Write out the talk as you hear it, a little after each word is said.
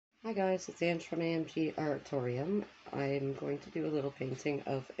Hi guys, it's Ange from AMGartorium. I'm going to do a little painting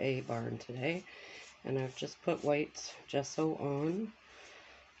of a barn today, and I've just put white gesso on.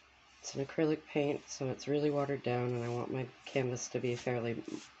 It's an acrylic paint, so it's really watered down, and I want my canvas to be fairly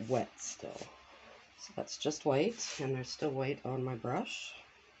wet still. So that's just white, and there's still white on my brush.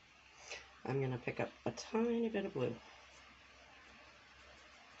 I'm going to pick up a tiny bit of blue.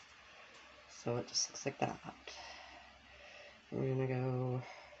 So it just looks like that. We're going to go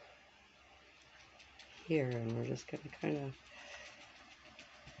here, and we're just going to kind of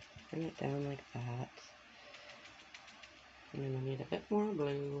bring it down like that. And then I need a bit more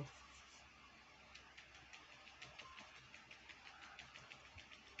blue.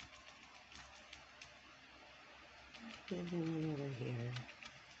 And then over here.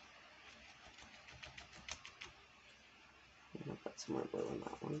 I'm going to put some more blue in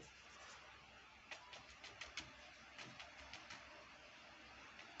that one.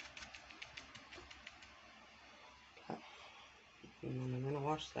 Okay. And then I'm going to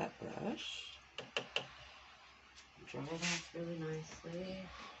wash that brush. Dry it off really nicely.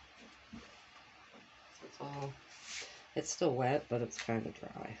 So it's still wet, but it's kind of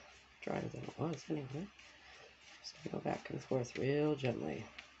dry. Drier than it was anyway. Just going to go back and forth real gently.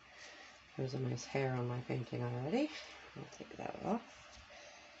 There's a nice hair on my painting already. I'll take that off.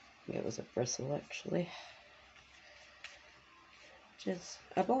 I think it was a bristle actually, which is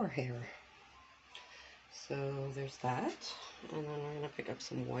a boar hair. So there's that, and then we're going to pick up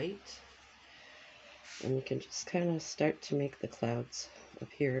some white, and you can just kind of start to make the clouds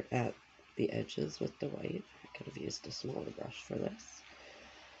appear at the edges with the white. I could have used a smaller brush for this,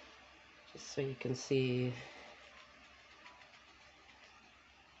 just so you can see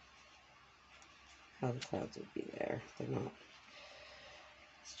how the clouds would be there. They're not.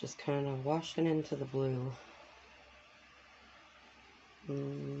 It's just kind of washing into the blue.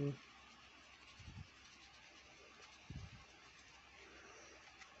 And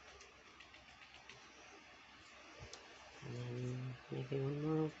then maybe one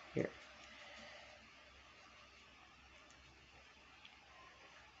more over here.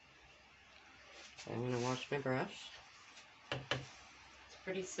 So I'm going to wash my brush. It's a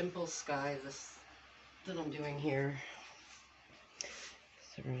pretty simple sky that I'm doing here.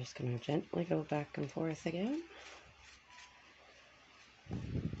 So we're just going to gently go back and forth again.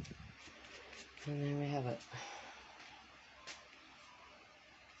 And there we have it.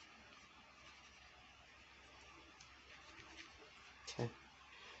 Okay.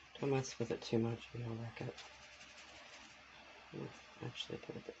 Don't mess with it too much or you'll wreck it. I'll actually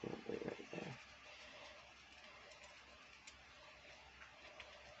put a bit more blue right there.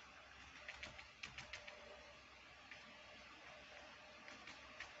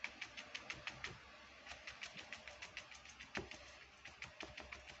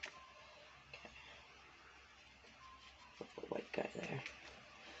 White guy there.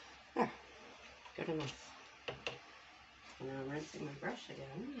 There, good enough. And now I'm rinsing my brush again,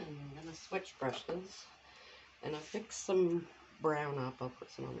 and I'm going to switch brushes. And I've mixed some brown up. I'll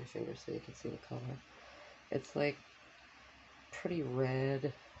put some on my finger so you can see the color. It's like pretty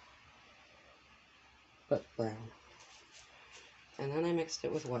red, but brown. And then I mixed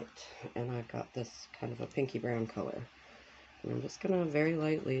it with white, and I've got this kind of a pinky brown color. And I'm just going to very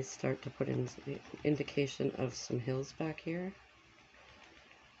lightly start to put in the indication of some hills back here.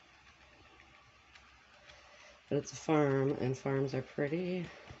 But it's a farm, and farms are pretty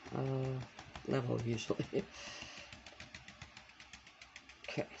level usually.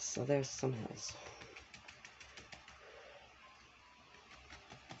 Okay, so there's some hills.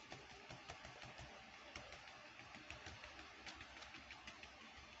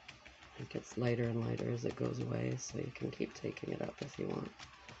 It gets lighter and lighter as it goes away, so you can keep taking it up if you want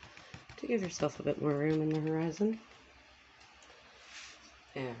to give yourself a bit more room in the horizon.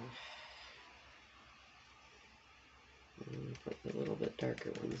 There. And put the little bit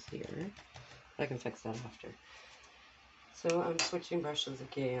darker ones here. I can fix that after. So I'm switching brushes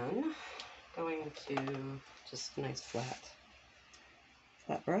again, going to just a nice flat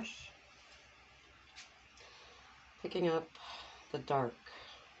brush, picking up the dark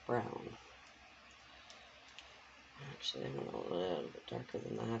brown. Actually, I'm a little bit darker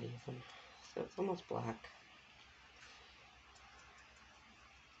than that even, so it's almost black.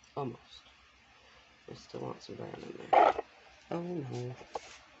 Almost. I still want some brown in there. Oh no.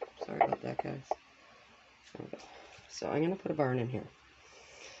 Sorry about that, guys. There we go. So I'm going to put a barn in here.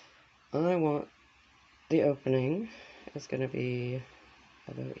 I want the opening is going to be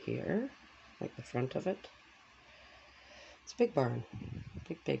about here, like the front of it. It's a big barn.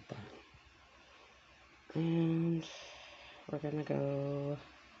 Big barn. And we're going to go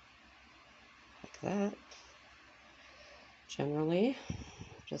that. Generally,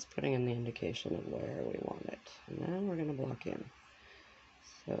 just putting in the indication of where we want it. And now we're going to block in.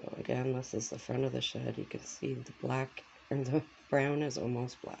 So again, this is the front of the shed. You can see the black, or the brown is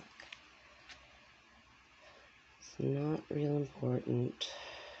almost black. It's not real important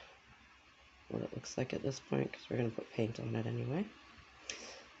what it looks like at this point because we're going to put paint on it anyway.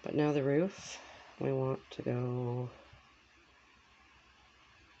 But now the roof, we want to go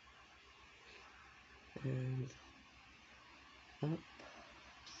and up,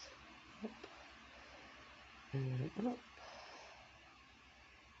 up, and then up.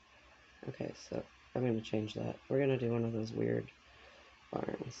 Okay, so I'm going to change that. We're going to do one of those weird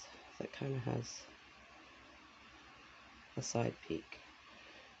barns that kind of has a side peak.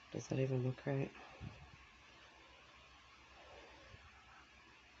 Does that even look right?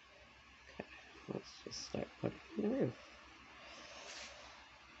 Okay, let's just start putting in the roof.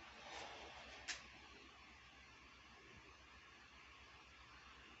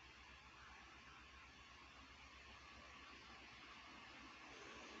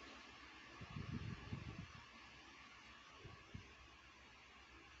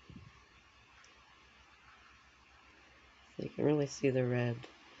 So you can really see the red.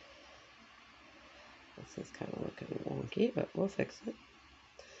 This is kind of looking wonky, but we'll fix it.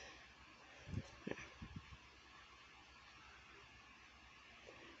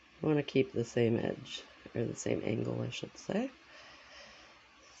 I want to keep the same edge, or the same angle, I should say,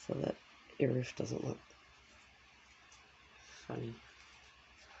 so that your roof doesn't look funny.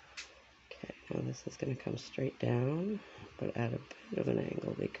 Okay, now this is going to come straight down, but at a bit of an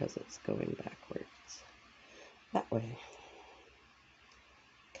angle because it's going backwards. That way.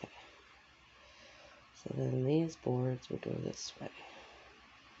 Okay. So then these boards will go this way.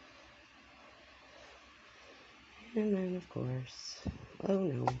 And then, of course, oh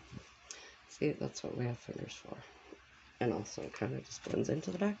no. See, that's what we have fingers for. And also it kind of just blends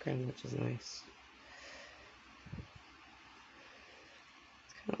into the background, which is nice.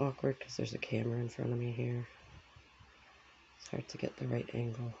 It's kind of awkward because there's a camera in front of me here. It's hard to get the right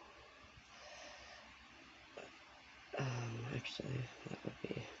angle. Actually, that would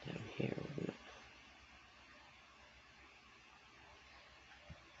be down here, wouldn't it?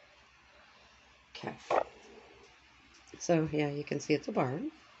 Okay. So, yeah, you can see it's a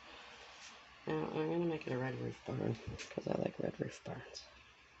barn. Now, I'm going to make it a red roof barn, because I like red roof barns.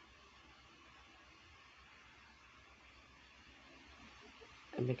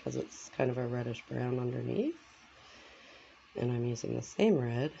 And because it's kind of a reddish brown underneath, and I'm using the same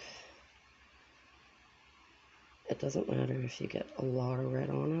red, it doesn't matter if you get a lot of red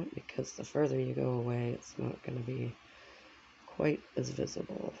on it, because the further you go away, it's not going to be quite as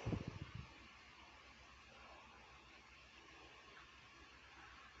visible.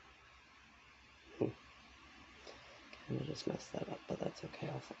 Kind of just messed that up, but that's okay,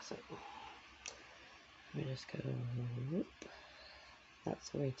 I'll fix it. Let me just go, whoop.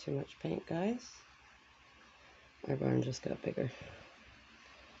 That's way too much paint, guys. Our barn just got bigger.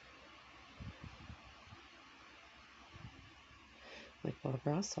 Like Bob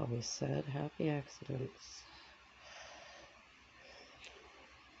Ross always said, happy accidents.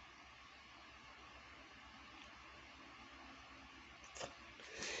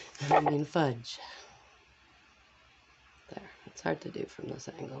 I mean fudge. There, it's hard to do from this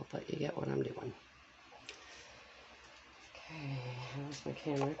angle, but you get what I'm doing. Okay, how's my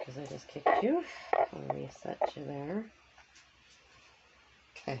camera? Because I just kicked you. I'll reset you there.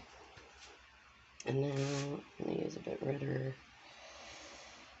 Okay. And now I'm going to use a bit redder,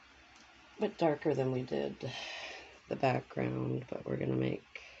 a bit darker than we did the background, but we're going to make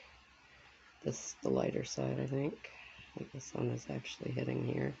this the lighter side, I think. Like the sun is actually hitting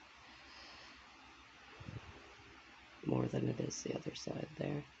here more than it is the other side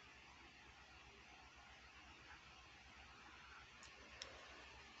there.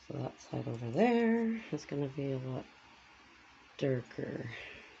 So that side over there is going to be a lot darker.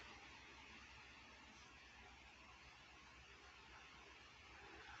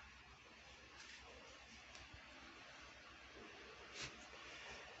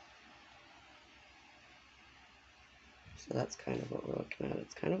 So that's kind of what we're looking at.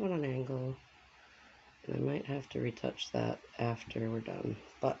 It's kind of on an angle, and I might have to retouch that after we're done,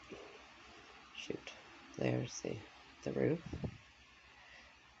 but shoot, there's the roof.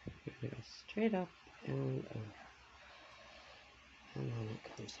 We're going to go straight up and over, and then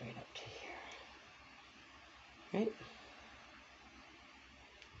it comes right up to here, right?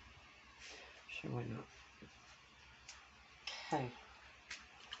 Sure, why not? Okay,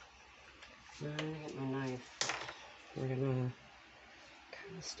 now I'm going to get my knife. We're going to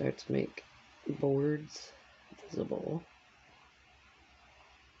kind of start to make boards visible.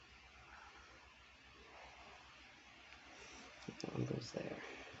 That one goes there.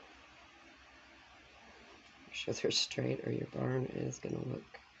 Make sure they're straight or your barn is going to look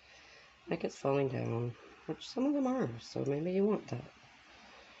like it's falling down, which some of them are, so maybe you want that.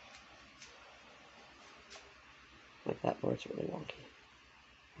 Like that board's really wonky.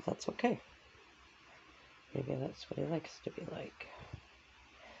 But that's okay. Maybe that's what he likes to be like.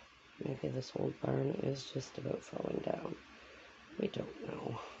 Maybe this whole barn is just about falling down. We don't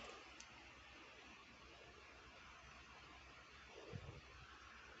know.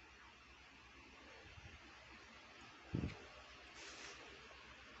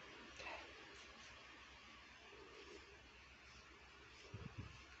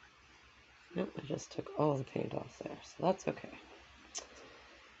 Nope, I just took all the paint off there, so that's okay.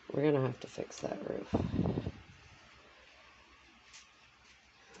 We're gonna have to fix that roof.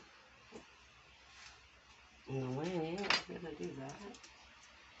 And the way we're gonna do that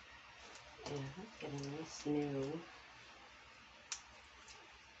is get a nice new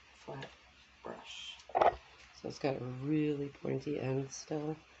flat brush. So it's got a really pointy end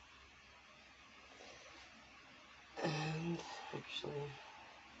still. And actually,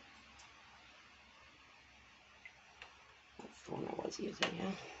 that's the one I was using,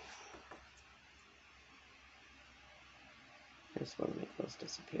 yeah. I just want to make those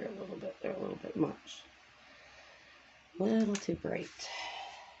disappear a little bit. They're a little bit much. A little too bright.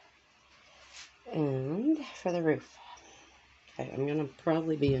 And for the roof. Okay, I'm going to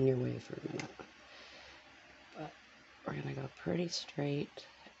probably be in your way for a minute. But we're going to go pretty straight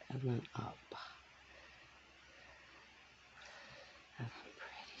and then up. And then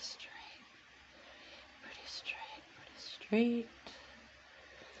pretty straight. Pretty straight, pretty straight.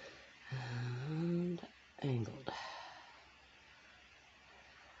 And angled.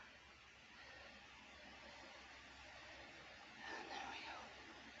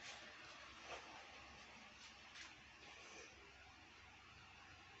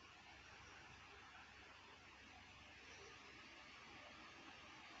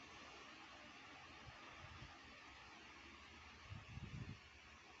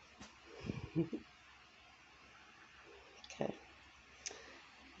 Okay,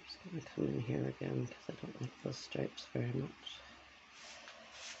 I'm just going to come in here again because I don't like those stripes very much.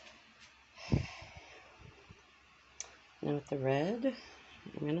 Now with the red,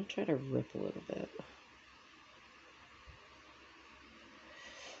 I'm going to try to rip a little bit.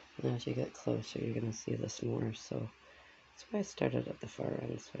 And as you get closer, you're going to see this more, so that's why I started at the far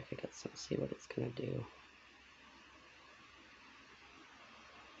end, so I could get some, see what it's going to do.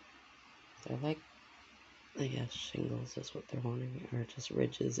 They're like, I guess shingles is what they're wanting, or just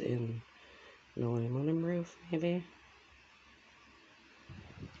ridges in an aluminum roof, maybe.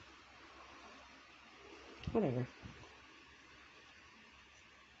 Whatever.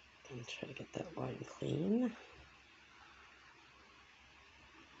 I'm gonna try to get that line clean.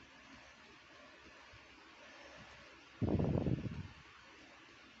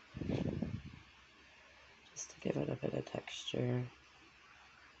 Just to give it a bit of texture.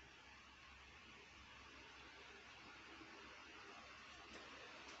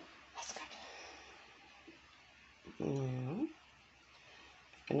 That's good. Now,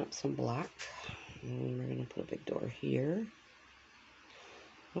 picking up some black, and we're gonna put a big door here.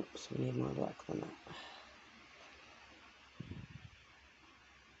 Oops, we need more black than that.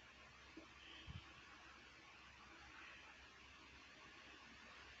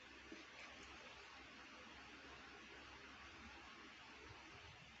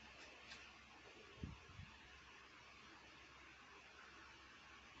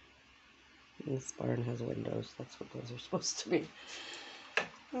 And this barn has windows, that's what those are supposed to be.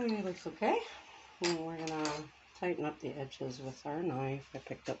 Okay, looks okay. And we're gonna tighten up the edges with our knife. I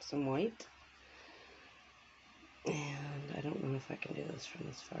picked up some white. And I don't know if I can do this from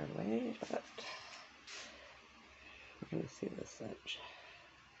this far away, but we're gonna see this edge.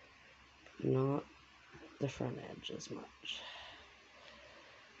 Not the front edge as much.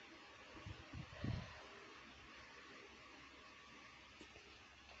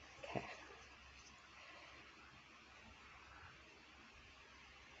 Okay.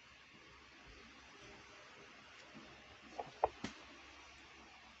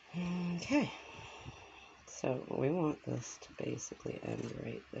 Okay. So we want this to basically end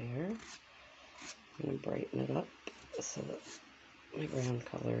right there. I'm gonna brighten it up so that my ground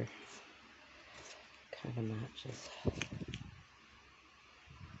color kind of matches.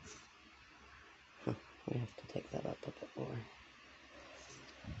 Huh, we have to take that up a bit more.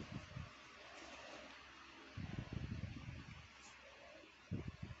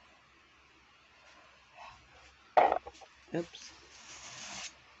 Oops.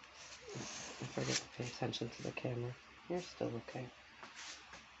 I forget to pay attention to the camera. You're still okay.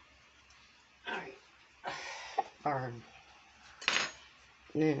 Alright. Barn.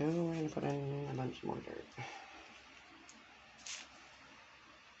 Now we're going to put in a bunch more dirt.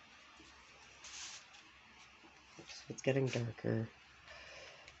 So it's getting darker.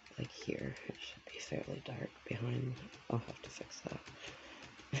 Like here. It should be fairly dark behind. I'll have to fix that.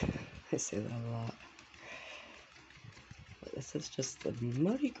 I say that a lot. But this is just the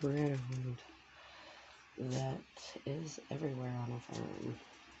muddy ground that is everywhere on a farm.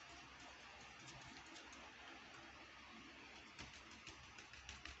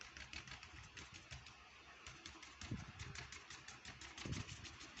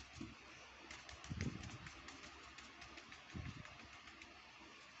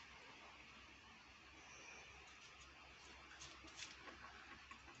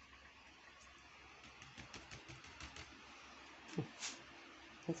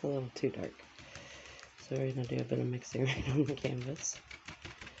 That's a little too dark. So we're going to do a bit of mixing right on the canvas.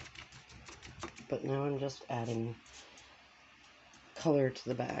 But now I'm just adding color to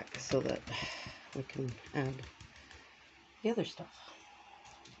the back so that we can add the other stuff,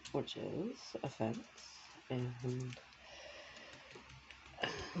 which is a fence and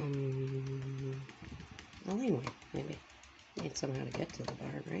a laneway, maybe. Need somehow to get to the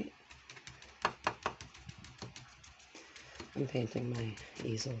barn, right? I'm painting my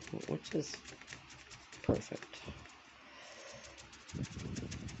easel, which is perfect.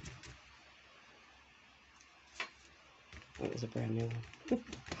 It was a brand new one.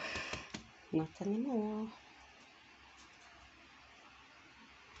 Not anymore.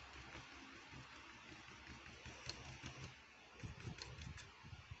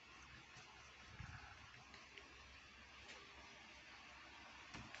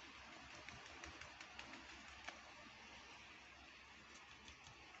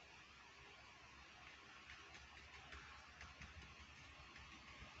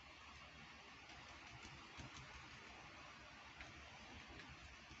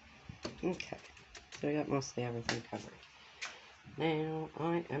 Okay, so we got mostly everything covered. Now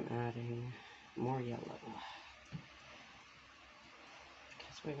I am adding more yellow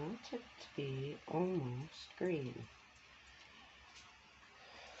because we want it to be almost green.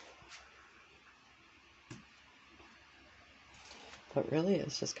 But really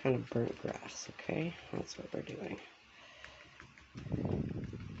it's just kind of burnt grass, okay? That's what we're doing.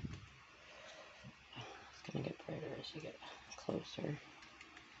 It's gonna get brighter as you get closer.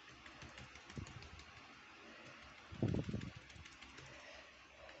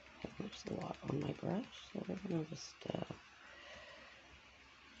 There's a lot on my brush, so we're gonna just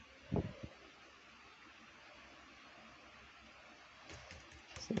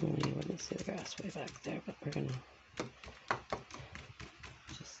normally you wouldn't see the grass way back there, but we're gonna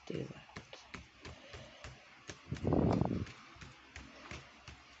just do that.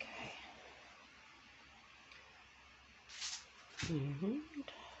 Okay. And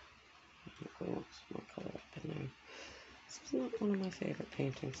I think we want some more color up in there. This is not one of my favorite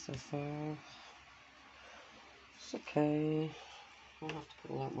paintings so far. It's okay. I'll have to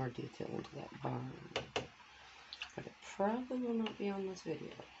put a lot more detail into that barn. But it probably will not be on this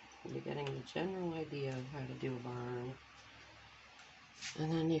video. You're getting the general idea of how to do a barn.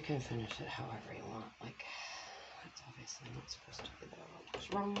 And then you can finish it however you want. Like, that's obviously not supposed to be there.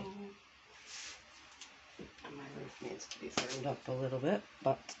 What's wrong? And my roof needs to be firmed up a little bit,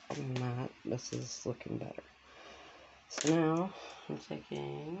 but other than that, this is looking better. So now I'm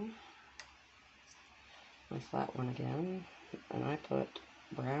taking my flat one again, and I put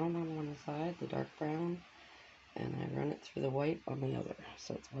brown on one side, the dark brown, and I run it through the white on the other.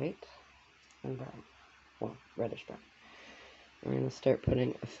 So it's white and brown. Well, reddish brown. We're going to start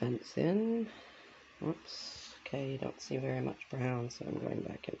putting a fence in. Oops. Okay, you don't see very much brown, so I'm going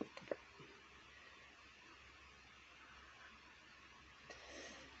back in with the brown.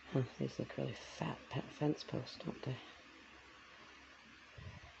 Huh, these look really fat fence posts, don't they?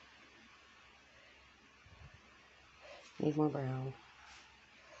 Need more brown.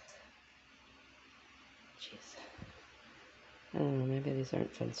 Jeez. I don't know, maybe these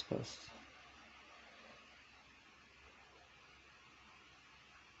aren't fence posts.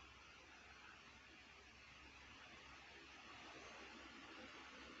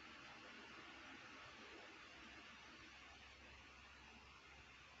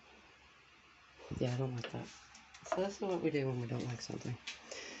 Yeah, I don't like that. So this is what we do when we don't like something.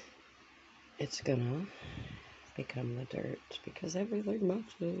 It's gonna become the dirt because everything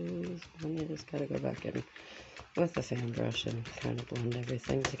matches. And you just gotta go back in with the fan brush and kind of blend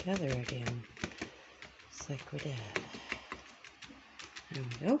everything together again. Just like we did. There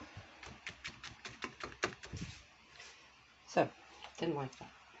we go. So, didn't like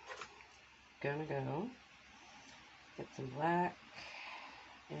that. Gonna go get some black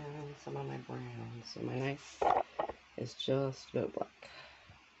and some of my brown. So my knife is just about black.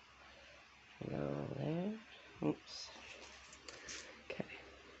 Go there. Oops. Okay.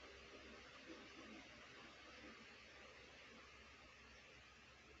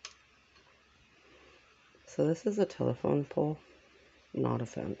 So this is a telephone pole, not a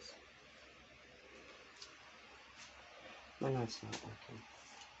fence. My knife's not working.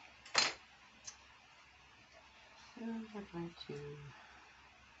 So we're going to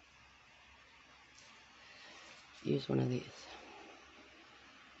use one of these.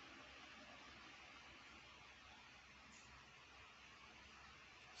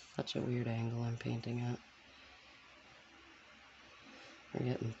 Such a weird angle I'm painting at. We're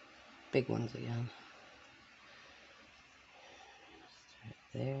getting big ones again. Start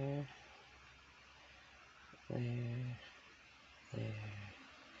there, there, there.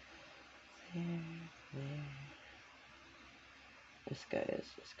 This guy is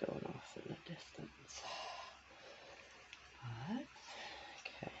just going off in the distance. But,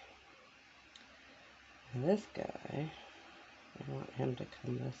 okay. And this guy, I want him to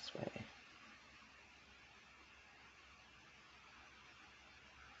come this way.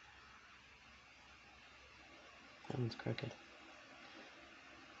 That one's crooked.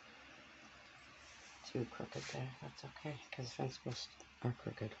 Too crooked there. That's okay, because fence posts are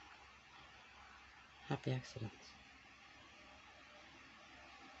crooked. Happy accidents.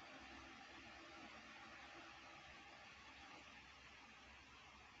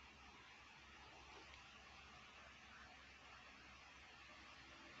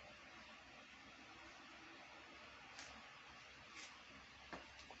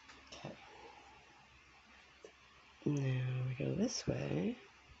 Okay. Now we go this way.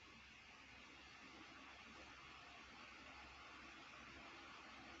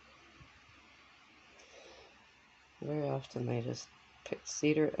 Very often they just pick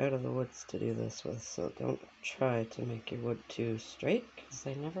cedar out of the woods to do this with, so don't try to make your wood too straight, because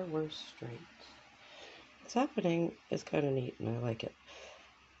they never were straight. What's happening is kind of neat, and I like it.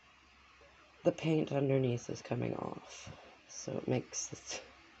 The paint underneath is coming off, so it makes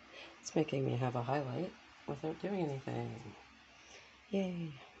it's making me have a highlight without doing anything.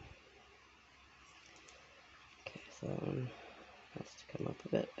 Yay! Okay, so that one has to come up a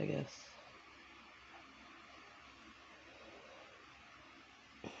bit, I guess.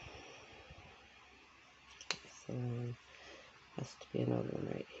 So then has to be another one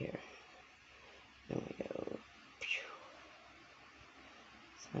right here. Then we go.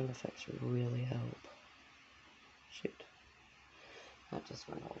 Sound effects really help. Shoot. That just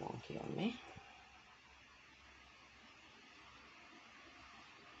went all wonky on me.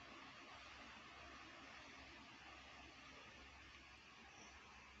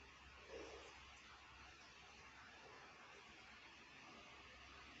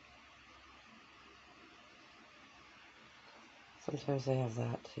 Sometimes they have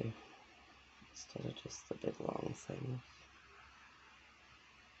that too, instead of just the big long things.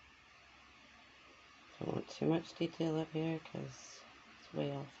 Don't want too much detail up here because it's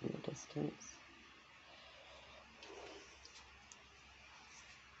way off in the distance.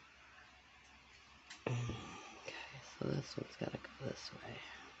 Okay, so this one's got to go this way.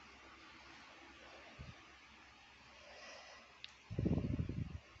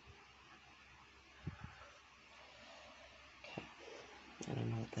 Okay, I don't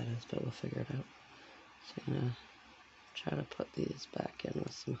know what that is, but we'll figure it out. So I'm going to try to put these back in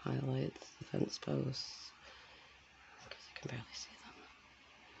with some highlights, the fence posts, because I can barely see them.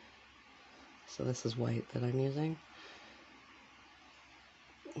 So this is white that I'm using.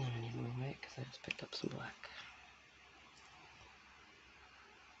 And I need more white because I just picked up some black.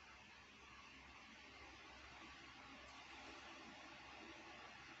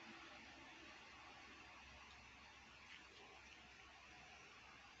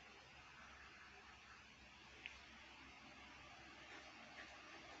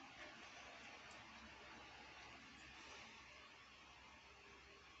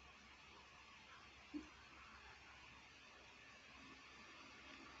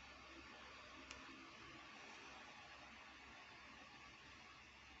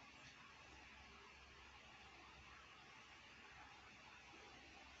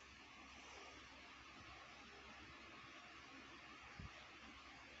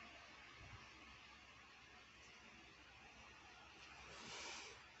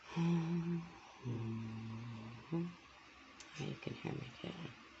 You can hear me, yeah.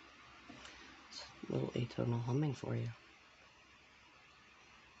 It's a little atonal humming for you.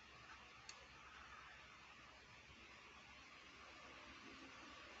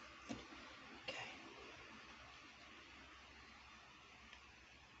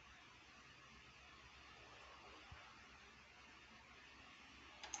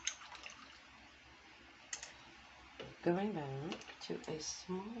 Going back to a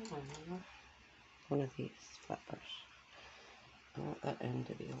smaller one of these flat brush. I want that end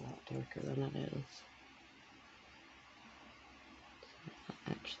to be a lot darker than it is. So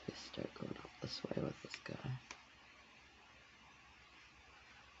I'll actually start going up this way with this guy.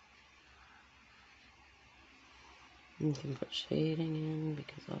 You can put shading in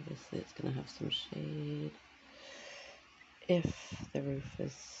because obviously it's going to have some shade if the roof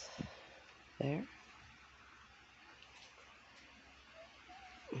is there.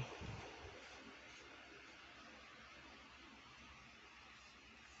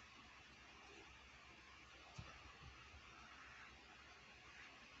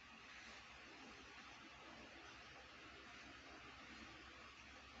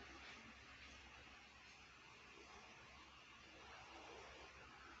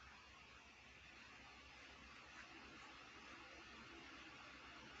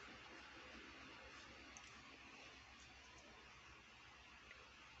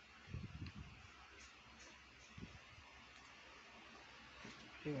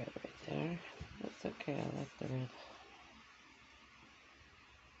 Pretty red right there. That's okay, I like the red.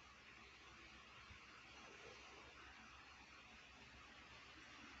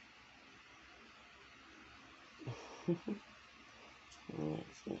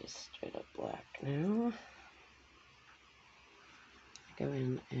 Let's just straight up black now. Go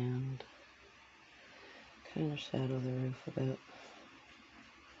in and kind of shadow the roof a bit.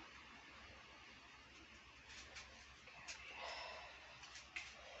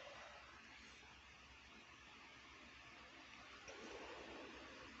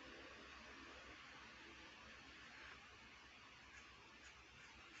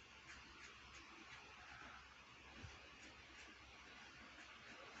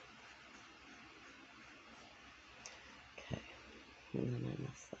 Okay, and then I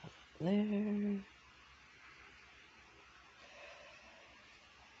mess that up there.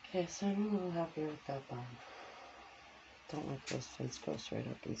 Okay, so I'm a little happier with that barn. Don't like those fence posts right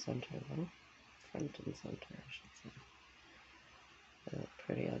up in center though. Front and center, I should say. They look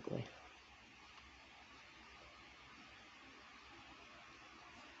pretty ugly.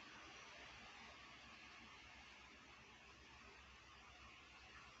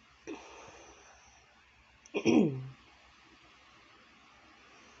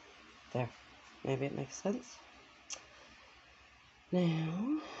 There, maybe it makes sense.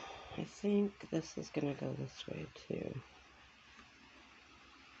 Now, I think this is gonna go this way too.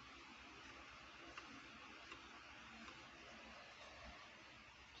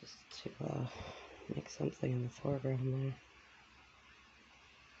 Just to make something in the foreground there.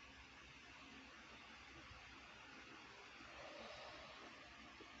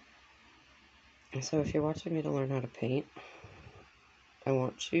 And so if you're watching me to learn how to paint, I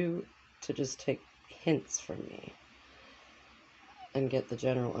want you to just take hints from me and get the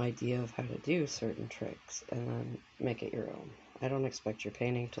general idea of how to do certain tricks and then make it your own. I don't expect your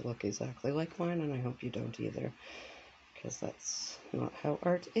painting to look exactly like mine, and I hope you don't either, because that's not how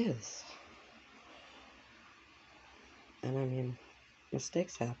art is. And I mean,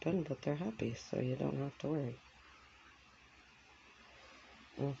 mistakes happen, but they're happy, so you don't have to worry.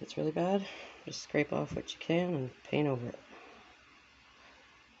 And if it's really bad, just scrape off what you can and paint over it.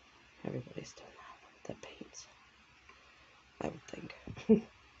 Everybody's done that paints, I would think.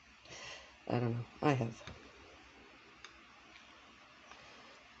 I don't know, I have.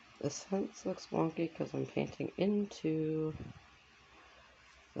 This fence looks wonky because I'm painting into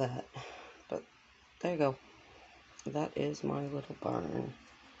that, but there you go. That is my little barn.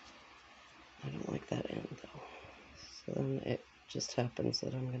 I don't like that end though. So then it just happens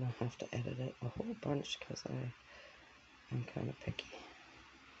that I'm gonna have to edit it a whole bunch because I'm kind of picky.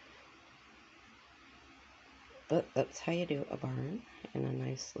 But that's how you do a barn in a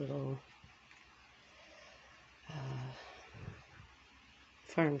nice little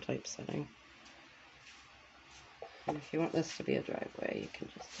farm type setting. And if you want this to be a driveway, you can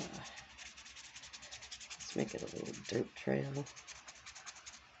just let's make it a little dirt trail.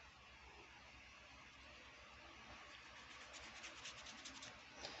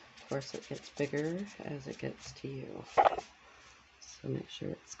 Of course, it gets bigger as it gets to you, so make sure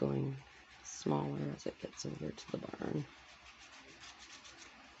it's going smaller as it gets over to the barn.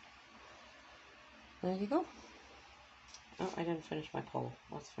 There you go. Oh, I didn't finish my pole.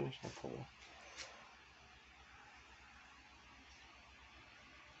 Let's finish our pole.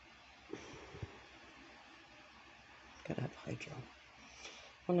 Gotta have hydro.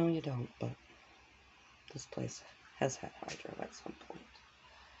 Well, no, you don't, but this place has had hydro at some point.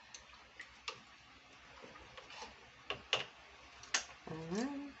 And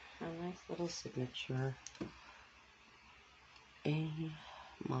then a nice little signature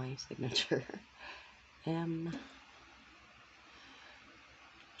my signature. M.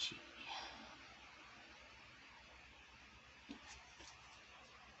 G.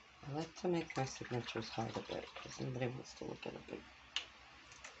 I like to make my signatures hard a bit because nobody wants to look at a big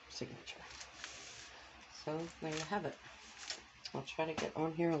signature. So there you have it. I'll try to get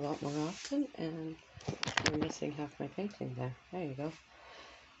on here a lot more often, and you're missing half my painting there. There you go.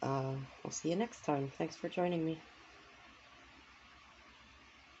 I'll see you next time. Thanks for joining me.